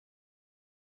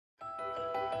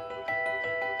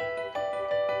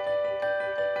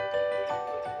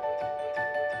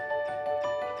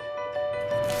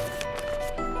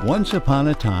Once upon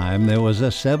a time, there was a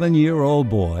 7-year-old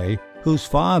boy whose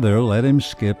father let him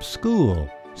skip school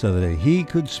so that he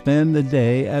could spend the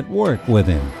day at work with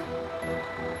him.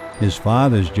 His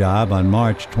father's job on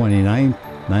March 29,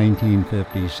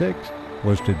 1956,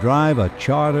 was to drive a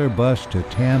charter bus to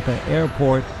Tampa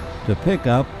Airport to pick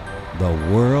up the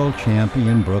world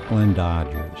champion Brooklyn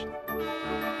Dodgers.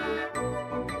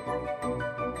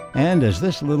 And as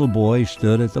this little boy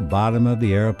stood at the bottom of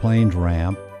the airplane's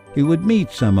ramp, he would meet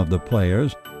some of the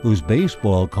players whose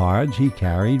baseball cards he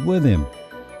carried with him.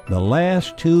 The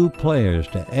last 2 players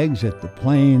to exit the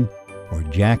plane were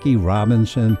Jackie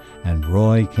Robinson and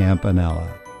Roy Campanella.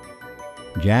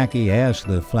 Jackie asked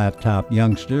the flat-top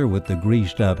youngster with the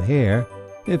greased-up hair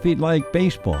if he'd like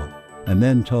baseball, and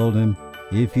then told him,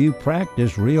 "If you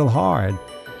practice real hard,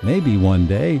 maybe one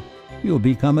day you'll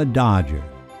become a Dodger."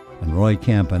 And Roy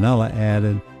Campanella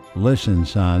added, "Listen,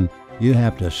 son, you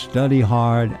have to study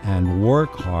hard and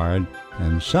work hard,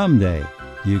 and someday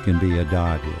you can be a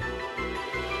Dodger."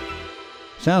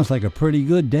 Sounds like a pretty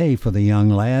good day for the young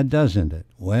lad, doesn't it?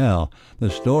 Well, the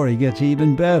story gets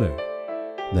even better.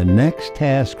 The next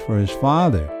task for his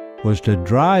father was to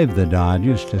drive the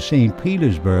Dodgers to St.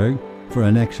 Petersburg for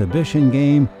an exhibition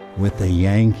game with the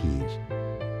Yankees.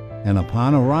 And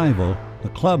upon arrival, the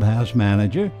clubhouse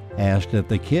manager asked if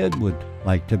the kid would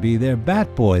like to be their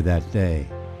bat boy that day.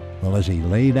 Well, as he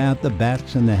laid out the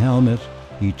bats and the helmets,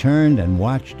 he turned and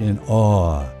watched in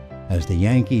awe as the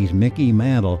Yankees' Mickey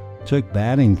Mantle took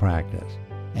batting practice.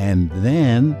 And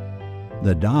then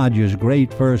the Dodgers'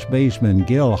 great first baseman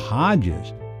Gil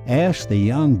Hodges asked the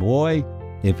young boy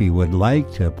if he would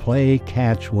like to play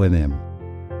catch with him.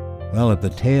 Well, if the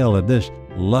tale of this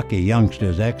lucky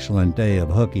youngster's excellent day of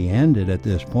hooky ended at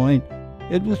this point,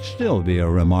 it would still be a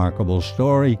remarkable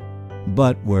story,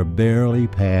 but we're barely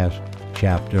past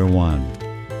Chapter 1.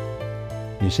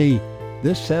 You see,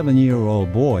 this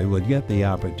 7-year-old boy would get the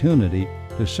opportunity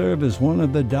to serve as one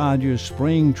of the Dodgers'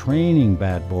 spring training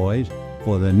bat boys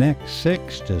for the next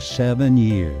 6 to 7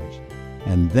 years.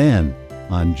 And then,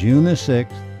 on June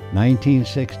 6,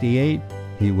 1968,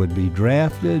 he would be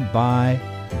drafted by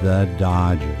the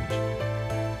Dodgers.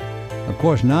 Of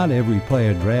course, not every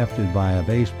player drafted by a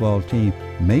baseball team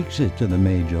makes it to the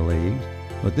major leagues,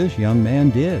 but this young man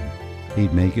did.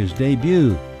 He'd make his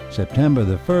debut September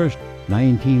the 1st,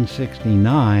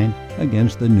 1969,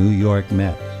 against the New York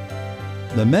Mets.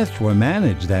 The Mets were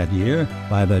managed that year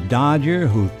by the Dodger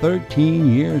who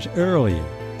 13 years earlier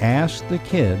asked the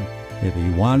kid if he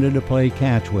wanted to play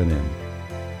catch with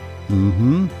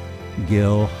him.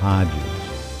 Gil Hodges.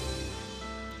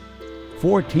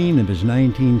 14 of his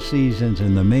 19 seasons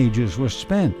in the majors were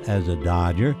spent as a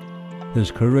Dodger.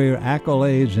 His career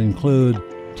accolades include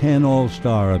 10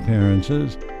 All-Star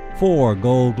appearances, 4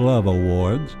 Gold Glove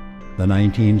awards, the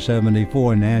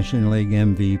 1974 National League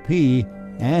MVP,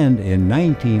 and in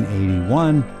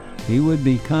 1981, he would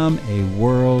become a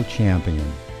world champion.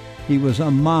 He was a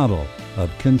model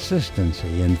of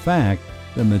consistency. In fact,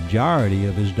 the majority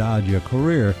of his Dodger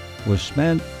career was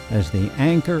spent as the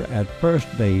anchor at first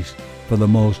base for the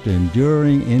most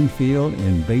enduring infield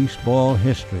in baseball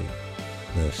history,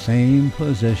 the same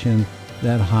position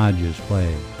that Hodges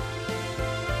played.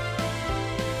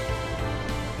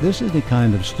 This is the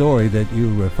kind of story that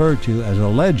you refer to as a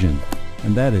legend,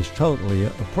 and that is totally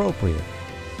appropriate.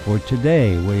 For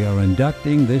today, we are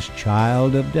inducting this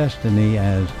child of destiny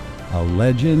as a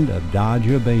legend of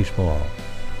Dodger baseball.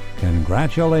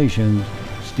 Congratulations,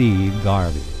 Steve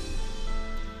Garvey.